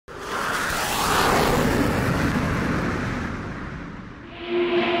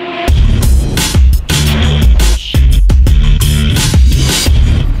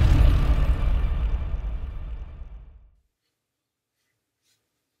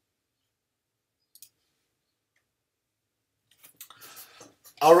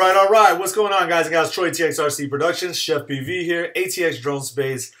All right. What's going on, guys and gals? Troy TXRC Productions, Chef PV here, ATX Drone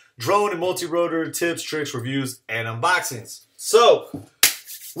Space, drone and multi-rotor tips, tricks, reviews, and unboxings. So,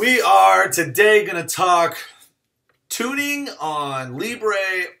 we are today going to talk tuning on Libre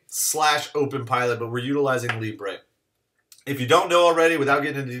 / Open Pilot, but we're utilizing Libre. If you don't know already, without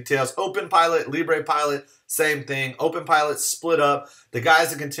getting into details, Open Pilot, Libre Pilot, same thing. Open Pilot split up. The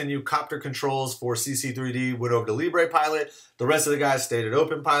guys that continue copter controls for CC3D went over to Libre Pilot. The rest of the guys stayed at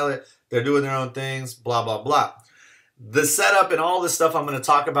Open Pilot. They're doing their own things, blah, blah, blah. The setup and all the stuff I'm going to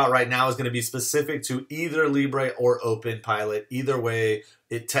talk about right now is going to be specific to either Libre or Open Pilot. Either way,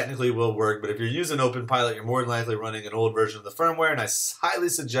 it technically will work. But if you're using Open Pilot, you're more than likely running an old version of the firmware, and I highly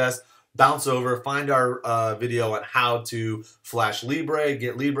suggest bounce over, find our video on how to flash Libre,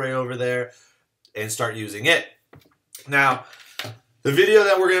 get Libre over there, and start using it. Now, the video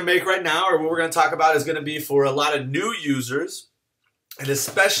that we're going to make right now, or what we're going to talk about, is going to be for a lot of new users, and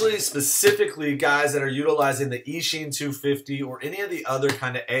especially specifically guys that are utilizing the Eachine 250 or any of the other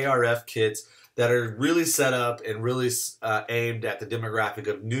kind of ARF kits that are really set up and really aimed at the demographic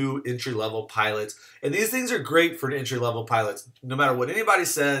of new entry-level pilots. And these things are great for entry-level pilots. No matter what anybody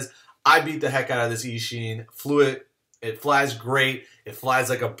says, I beat the heck out of this Eachine. Flew it. It flies great. It flies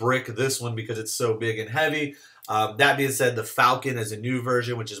like a brick, this one, because it's so big and heavy. That being said, the Falcon is a new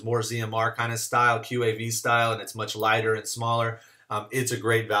version, which is more ZMR kind of style, QAV style, and it's much lighter and smaller. It's a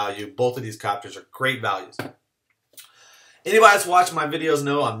great value. Both of these copters are great values. Anybody that's watched my videos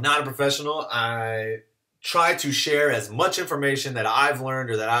know I'm not a professional. I try to share as much information that I've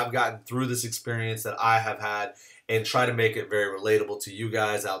learned or that I've gotten through this experience that I have had, and try to make it very relatable to you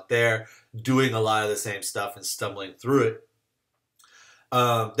guys out there doing a lot of the same stuff and stumbling through it.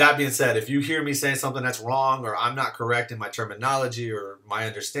 That being said, if you hear me saying something that's wrong or I'm not correct in my terminology or my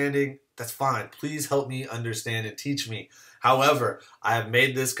understanding, that's fine. Please help me understand and teach me. However, I have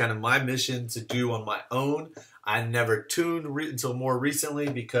made this kind of my mission to do on my own. I never tuned until more recently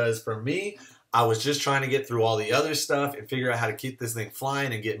because for me, I was just trying to get through all the other stuff and figure out how to keep this thing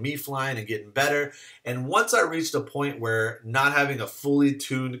flying and get me flying and getting better. And once I reached a point where not having a fully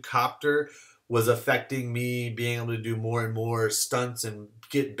tuned copter was affecting me being able to do more and more stunts and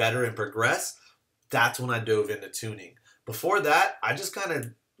get better and progress, that's when I dove into tuning. Before that, I just kind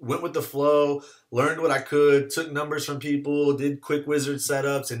of went with the flow, learned what I could, took numbers from people, did quick wizard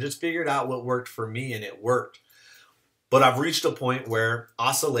setups, and just figured out what worked for me, and it worked. But I've reached a point where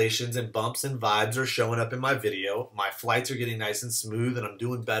oscillations and bumps and vibes are showing up in my video. My flights are getting nice and smooth, and I'm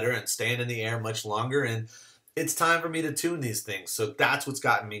doing better and staying in the air much longer, and it's time for me to tune these things. So that's what's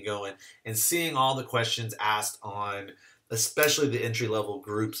gotten me going. And seeing all the questions asked on, especially the entry-level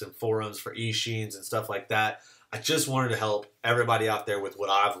groups and forums for Eachines and stuff like that, I just wanted to help everybody out there with what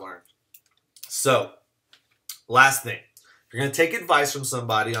I've learned. So, last thing. If you're going to take advice from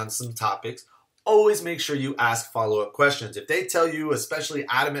somebody on some topics, always make sure you ask follow-up questions. If they tell you, especially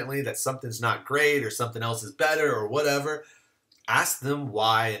adamantly, that something's not great or something else is better or whatever, ask them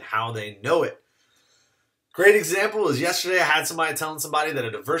why and how they know it. Great example is yesterday I had somebody telling somebody that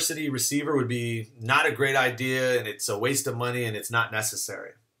a diversity receiver would be not a great idea and it's a waste of money and it's not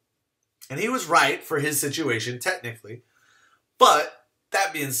necessary. And he was right for his situation technically, but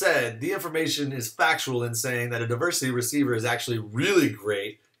that being said, the information is factual in saying that a diversity receiver is actually really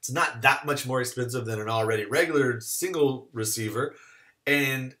great. It's not that much more expensive than an already regular single receiver,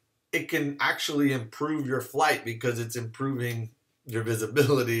 and it can actually improve your flight because it's improving your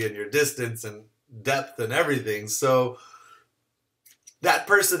visibility and your distance and depth and everything. So that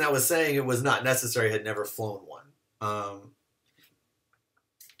person that was saying it was not necessary had never flown one.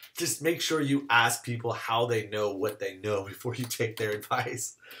 Just make sure you ask people how they know what they know before you take their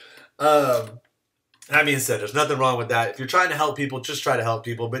advice. That being said, there's nothing wrong with that. If you're trying to help people, just try to help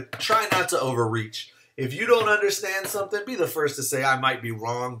people, but try not to overreach. If you don't understand something, be the first to say, I might be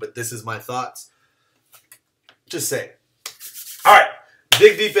wrong, but this is my thoughts. Just say it. All right,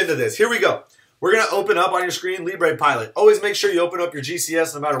 dig deep into this. Here we go. We're going to open up on your screen Libre Pilot. Always make sure you open up your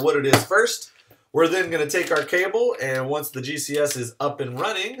GCS no matter what it is first. We're then going to take our cable, and once the GCS is up and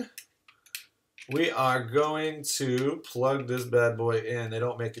running, we are going to plug this bad boy in. They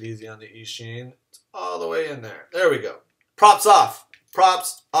don't make it easy on the Eachine. It's all the way in there. There we go. Props off.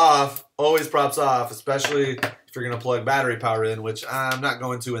 Props off. Always props off, especially if you're going to plug battery power in, which I'm not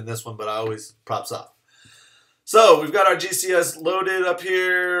going to in this one, but I always props off. So we've got our GCS loaded up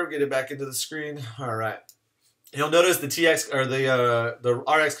here. Get it back into the screen. All right. You'll notice the TX or the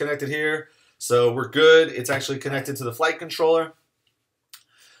RX connected here. So we're good. It's actually connected to the flight controller.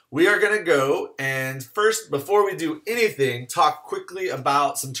 We are going to go and first, before we do anything, talk quickly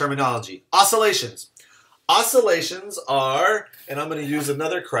about some terminology. Oscillations. Oscillations are, and I'm going to use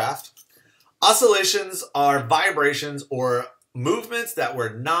another craft. Oscillations are vibrations or movements that were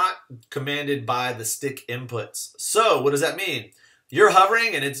not commanded by the stick inputs. So what does that mean? You're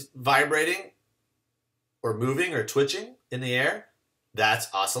hovering and it's vibrating or moving or twitching in the air.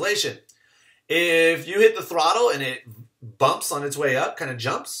 That's oscillation. If you hit the throttle and it bumps on its way up, kind of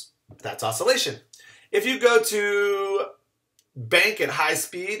jumps, that's oscillation. If you go to bank at high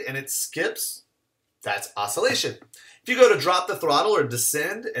speed and it skips, that's oscillation. If you go to drop the throttle or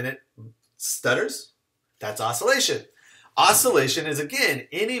descend and it stutters, that's oscillation. Oscillation is, again,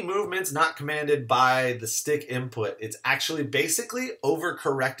 any movements not commanded by the stick input. It's actually basically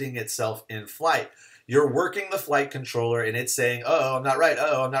overcorrecting itself in flight. You're working the flight controller and it's saying, oh, I'm not right.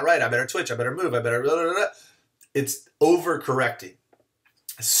 Oh, I'm not right. I better twitch. I better move. I better... Blah, blah, blah. It's overcorrecting.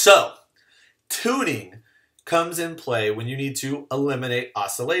 So, tuning comes in play when you need to eliminate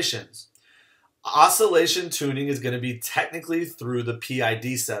oscillations. Oscillation tuning is going to be technically through the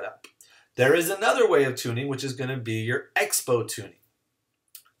PID setup. There is another way of tuning, which is going to be your Expo tuning.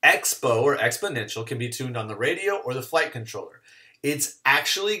 Expo, or exponential, can be tuned on the radio or the flight controller. It's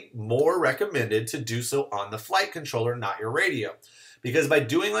actually more recommended to do so on the flight controller, not your radio. Because by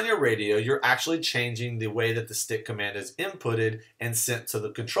doing on your radio, you're actually changing the way that the stick command is inputted and sent to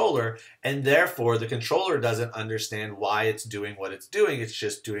the controller, and therefore the controller doesn't understand why it's doing what it's doing. It's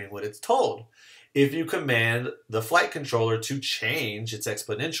just doing what it's told. If you command the flight controller to change its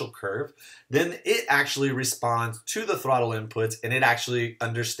exponential curve, then it actually responds to the throttle inputs and it actually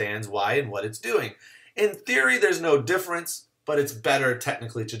understands why and what it's doing. In theory, there's no difference, but it's better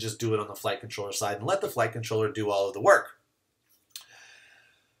technically to just do it on the flight controller side and let the flight controller do all of the work.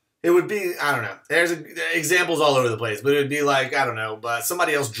 It would be, I don't know, there's examples all over the place, but it would be like, I don't know, but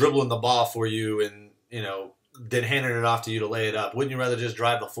somebody else dribbling the ball for you and, you know, then handing it off to you to lay it up. Wouldn't you rather just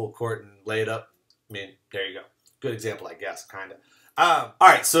drive the full court and lay it up? I mean, there you go. Good example, I guess, kind of. All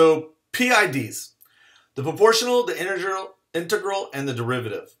right, so PIDs. The proportional, the integral, and the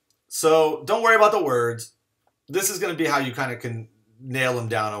derivative. So don't worry about the words. This is going to be how you kind of can nail them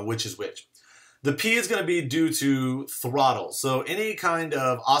down on which is which. The P is going to be due to throttle. So any kind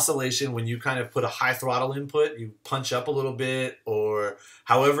of oscillation when you kind of put a high throttle input, you punch up a little bit, or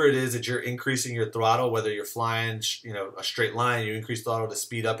however it is that you're increasing your throttle, whether you're flying, you know, a straight line, you increase throttle to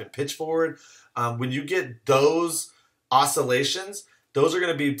speed up and pitch forward. When you get those oscillations, those are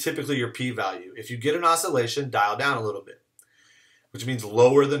going to be typically your P value. If you get an oscillation, dial down a little bit, which means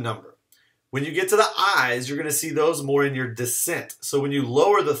lower the number. When you get to the I's, you're going to see those more in your descent. So when you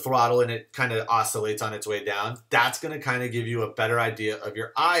lower the throttle and it kind of oscillates on its way down, that's going to kind of give you a better idea of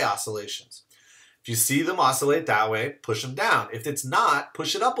your I oscillations. If you see them oscillate that way, push them down. If it's not,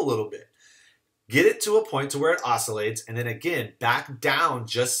 push it up a little bit. Get it to a point to where it oscillates, and then again, back down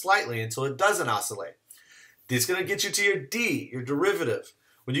just slightly until it doesn't oscillate. This is going to get you to your D, your derivative.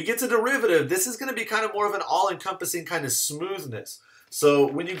 When you get to derivative, this is going to be kind of more of an all-encompassing kind of smoothness. So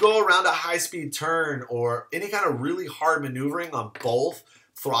when you go around a high-speed turn or any kind of really hard maneuvering on both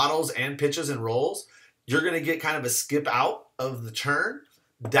throttles and pitches and rolls, you're going to get kind of a skip out of the turn.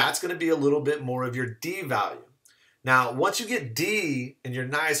 That's going to be a little bit more of your D value. Now, once you get D and your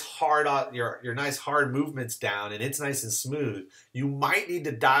nice hard movements down and it's nice and smooth, you might need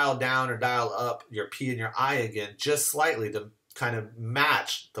to dial down or dial up your P and your I again just slightly to kind of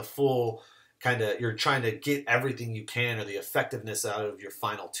match the full kind of, you're trying to get everything you can or the effectiveness out of your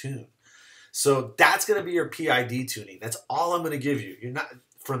final tune. So that's going to be your PID tuning. That's all I'm going to give you. You're not,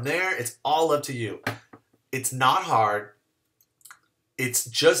 from there, it's all up to you. It's not hard. It's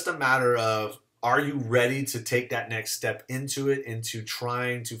just a matter of, are you ready to take that next step into it, into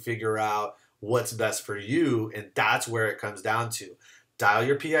trying to figure out what's best for you? And that's where it comes down to. Dial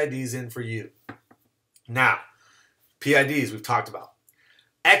your PIDs in for you. Now, PIDs we've talked about.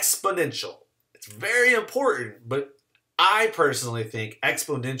 Exponential. It's very important, but I personally think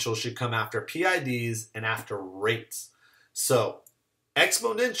exponential should come after PIDs and after rates. So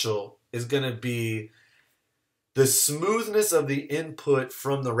exponential is going to be the smoothness of the input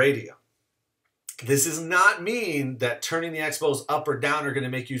from the radio. This does not mean that turning the expos up or down are going to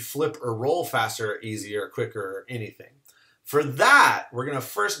make you flip or roll faster, or easier, or quicker, or anything. For that, we're going to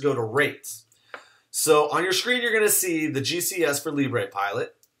first go to rates. So on your screen, you're going to see the GCS for Libre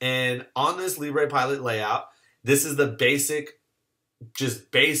Pilot. And on this Libre Pilot layout, this is the basic,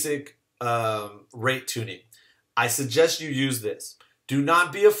 just basic rate tuning. I suggest you use this. Do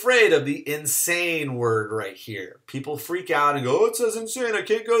not be afraid of the insane word right here. People freak out and go, oh, it says insane, I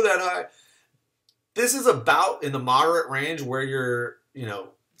can't go that high. This is about in the moderate range where your,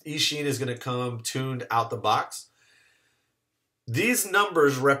 Eachine is going to come tuned out the box. These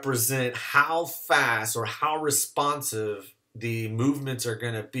numbers represent how fast or how responsive the movements are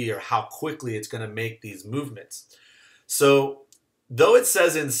going to be, or how quickly it's going to make these movements. So though it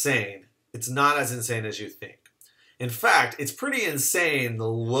says insane, it's not as insane as you think. In fact, it's pretty insane the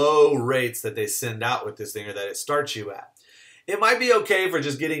low rates that they send out with this thing, or that it starts you at. It might be okay for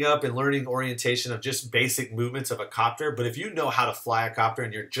just getting up and learning orientation of just basic movements of a copter, but if you know how to fly a copter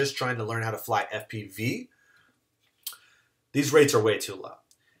and you're just trying to learn how to fly FPV, these rates are way too low.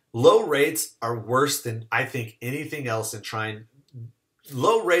 Low rates are worse than, I think, anything else in trying.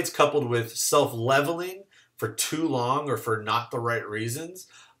 Low rates coupled with self-leveling for too long or for not the right reasons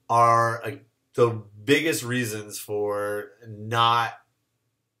are the biggest reasons for not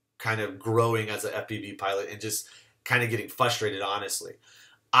kind of growing as an FPV pilot and just kind of getting frustrated, honestly.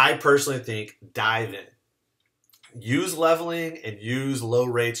 I personally think dive in. Use leveling and use low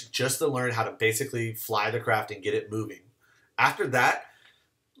rates just to learn how to basically fly the craft and get it moving. After that,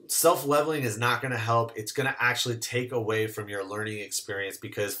 self-leveling is not going to help. It's going to actually take away from your learning experience,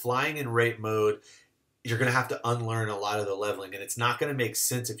 because flying in rate mode, you're going to have to unlearn a lot of the leveling, and it's not going to make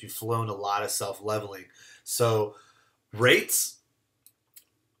sense if you've flown a lot of self-leveling. So rates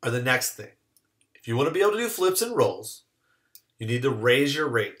are the next thing. If you want to be able to do flips and rolls, you need to raise your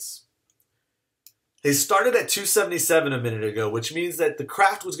rates. They started at 277 a minute ago, which means that the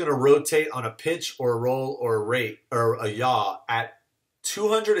craft was going to rotate on a pitch or a roll or a rate or a yaw at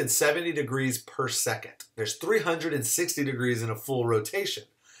 270 degrees per second. There's 360 degrees in a full rotation.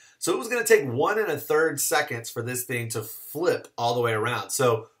 So it was going to take 1 1/3 seconds for this thing to flip all the way around.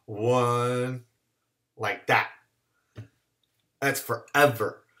 So one, like that. That's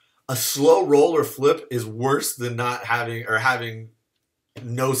forever. A slow roll or flip is worse than not having, or having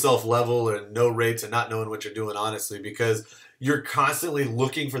no self-level or no rates and not knowing what you're doing, honestly, because you're constantly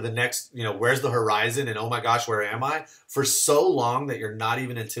looking for the next, where's the horizon, and oh my gosh, where am I? For so long that you're not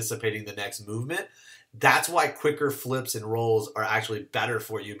even anticipating the next movement. That's why quicker flips and rolls are actually better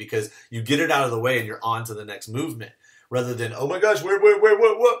for you, because you get it out of the way and you're on to the next movement, rather than, oh my gosh, wait,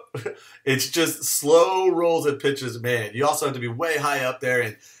 what? It's just slow rolls and pitches, man. You also have to be way high up there,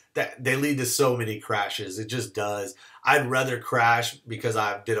 and that they lead to so many crashes. It just does. I'd rather crash because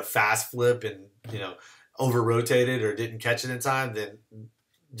I did a fast flip and, over rotated or didn't catch it in time than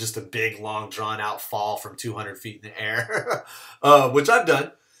just a big, long, drawn out fall from 200 feet in the air, which I've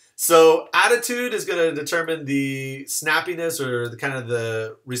done. So attitude is going to determine the snappiness or the kind of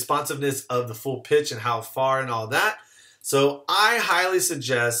the responsiveness of the full pitch and how far and all that. So I highly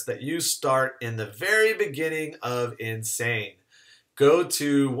suggest that you start in the very beginning of insane. Go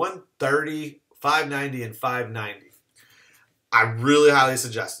to 130, 590, and 590. I really highly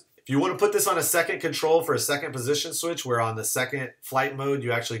suggest it. If you want to put this on a second control for a second position switch, where on the second flight mode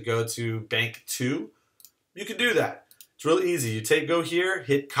you actually go to bank 2, you can do that. It's really easy. You go here,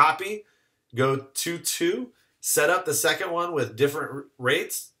 hit copy, go to 2, set up the second one with different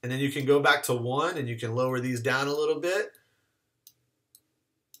rates, and then you can go back to 1 and you can lower these down a little bit.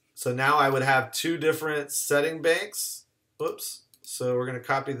 So now I would have 2 different setting banks. Oops. So we're going to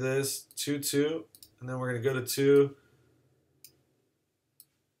copy this, 2, 2, and then we're going to go to 2.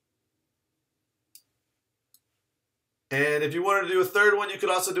 And if you wanted to do a third one, you could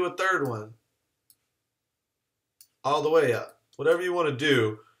also do a third one. All the way up. Whatever you want to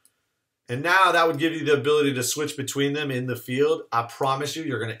do. And now that would give you the ability to switch between them in the field. I promise you,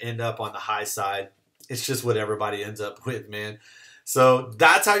 you're going to end up on the high side. It's just what everybody ends up with, man. So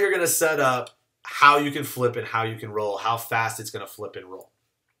that's how you're going to set up how you can flip and how you can roll, how fast it's going to flip and roll.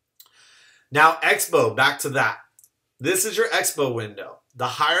 Now, Expo, back to that. This is your Expo window. The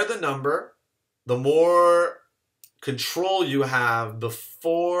higher the number, the more control you have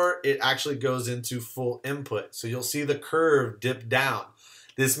before it actually goes into full input. So you'll see the curve dip down.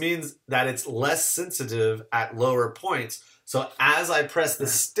 This means that it's less sensitive at lower points. So as I press the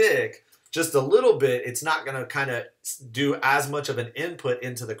stick just a little bit, it's not going to kind of do as much of an input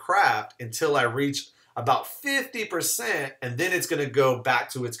into the craft until I reach about 50%, and then it's going to go back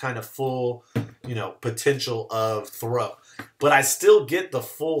to its kind of full, potential of throw. But I still get the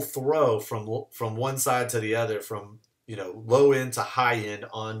full throw from one side to the other, from low end to high end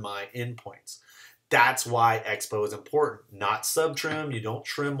on my endpoints. That's why Expo is important. Not sub trim. You don't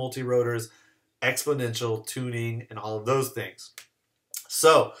trim multi-rotors, exponential tuning, and all of those things.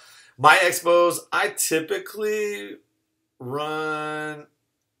 So my Expos, I typically roll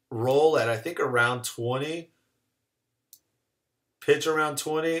at, I think, around 20. Pitch around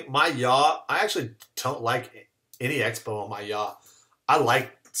 20. My yaw, I actually don't like any Expo on my yaw. I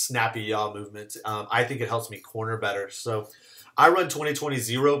like snappy yaw movements. I think it helps me corner better. So I run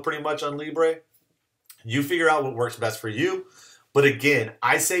 20-20-0 pretty much on Libre. You figure out what works best for you. But again,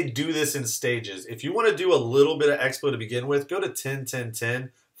 I say do this in stages. If you want to do a little bit of Expo to begin with, go to 10, 10,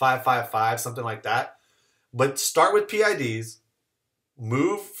 10, 5, 5, 5, something like that. But start with PIDs,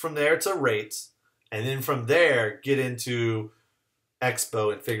 move from there to rates, and then from there, get into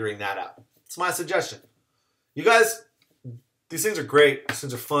Expo and figuring that out. It's my suggestion. You guys, these things are great. These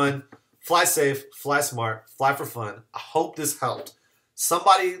things are fun. Fly safe, fly smart, fly for fun. I hope this helped.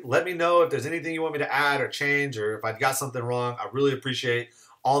 Somebody let me know if there's anything you want me to add or change, or if I got something wrong. I really appreciate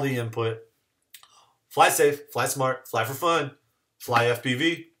all the input. Fly safe, fly smart, fly for fun, fly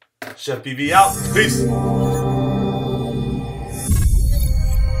FPV. Chef PV out. Peace.